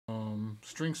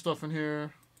string stuff in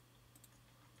here.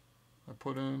 I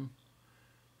put in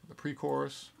the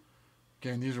pre-chorus.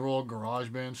 Again, these are all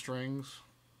GarageBand strings.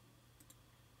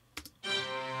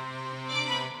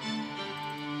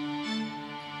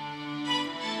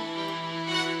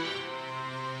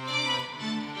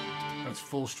 That's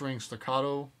full string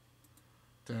staccato.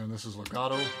 Then this is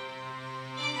legato.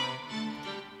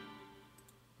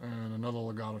 And another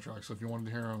legato track. So if you wanted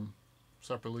to hear them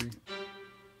separately.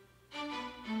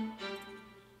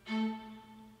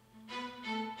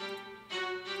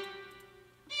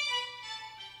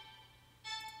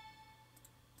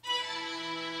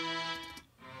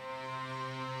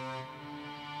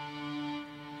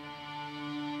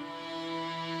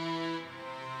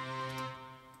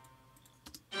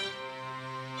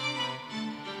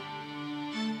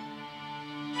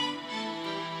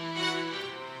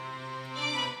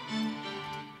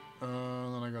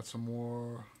 Some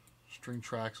more string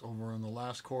tracks over in the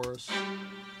last chorus.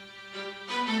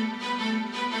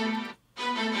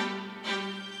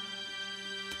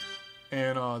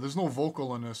 And there's no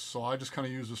vocal in this, so I just kind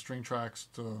of use the string tracks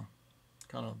to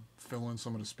kind of fill in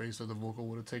some of the space that the vocal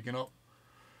would have taken up.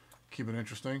 Keep it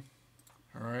interesting.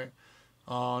 All right.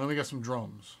 Then we got some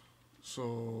drums.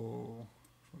 So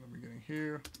from the beginning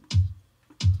here.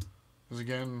 This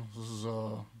is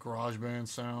a GarageBand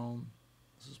sound.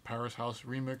 This is Paris House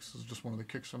Remix. This is just one of the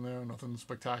kicks from there. Nothing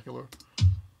spectacular.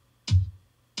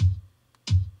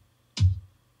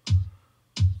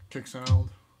 Kick sound.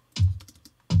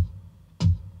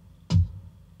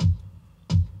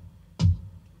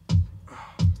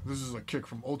 This is a kick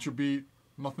from Ultra Beat.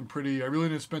 Nothing pretty. I really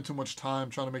didn't spend too much time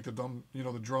trying to make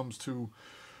the drums too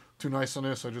nice on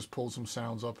this. I just pulled some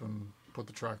sounds up and put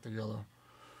the track together.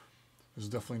 This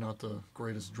is definitely not the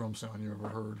greatest drum sound you ever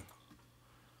heard.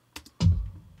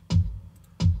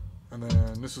 And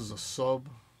then this is a sub.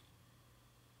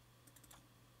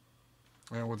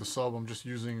 And with the sub, I'm just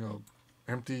using a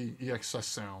empty EXS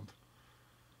sound,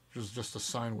 which is just a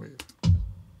sine wave.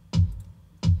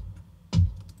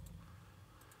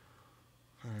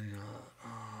 I got,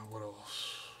 what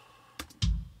else?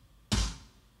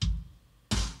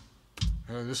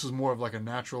 This is more of like a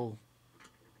natural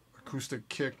acoustic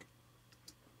kick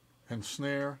and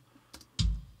snare.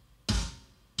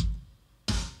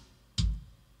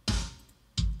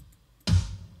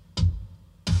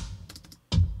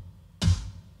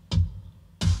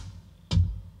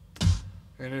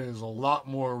 And it is a lot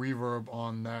more reverb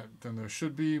on that than there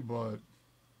should be, but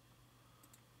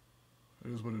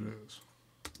it is what it is.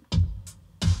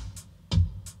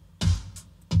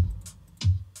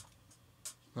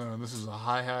 This is a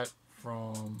hi-hat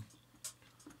from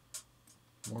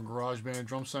more GarageBand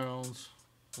drum sounds,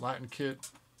 Latin kit.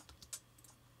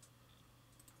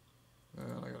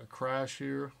 And I got a crash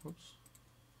here. Whoops.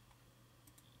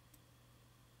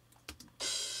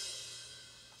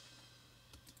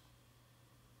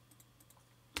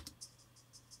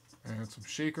 And some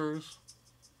shakers.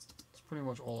 That's pretty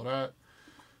much all of that.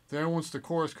 Then once the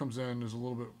chorus comes in, there's a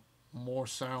little bit more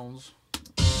sounds.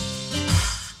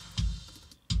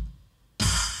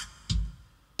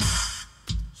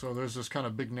 So there's this kind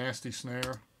of big nasty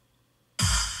snare.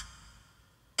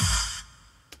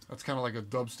 That's kind of like a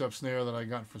dubstep snare that I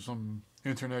got for some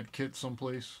internet kit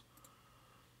someplace.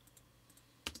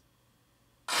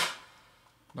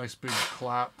 Nice big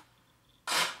clap.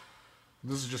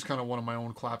 This is just kind of one of my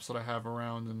own claps that I have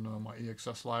around in my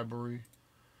EXS library.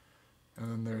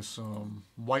 And then there's some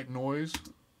white noise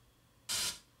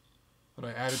that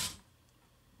I added.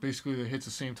 Basically, it hits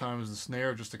the same time as the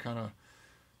snare just to kind of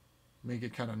make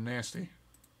it kind of nasty.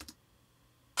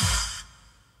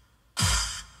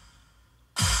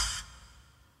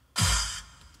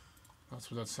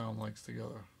 That's what that sound likes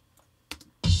together.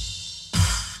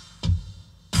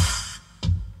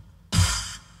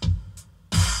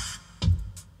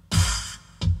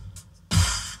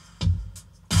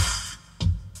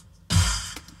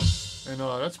 And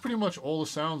that's pretty much all the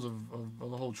sounds of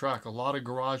the whole track. A lot of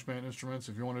GarageBand instruments.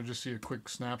 If you want to just see a quick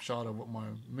snapshot of what my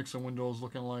mixer window is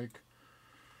looking like.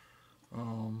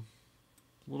 A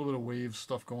little bit of wave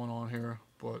stuff going on here,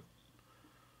 but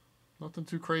nothing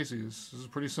too crazy. This is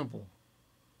pretty simple.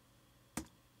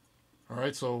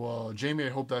 Alright, so Jamie, I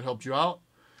hope that helped you out.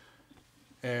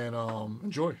 And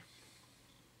enjoy.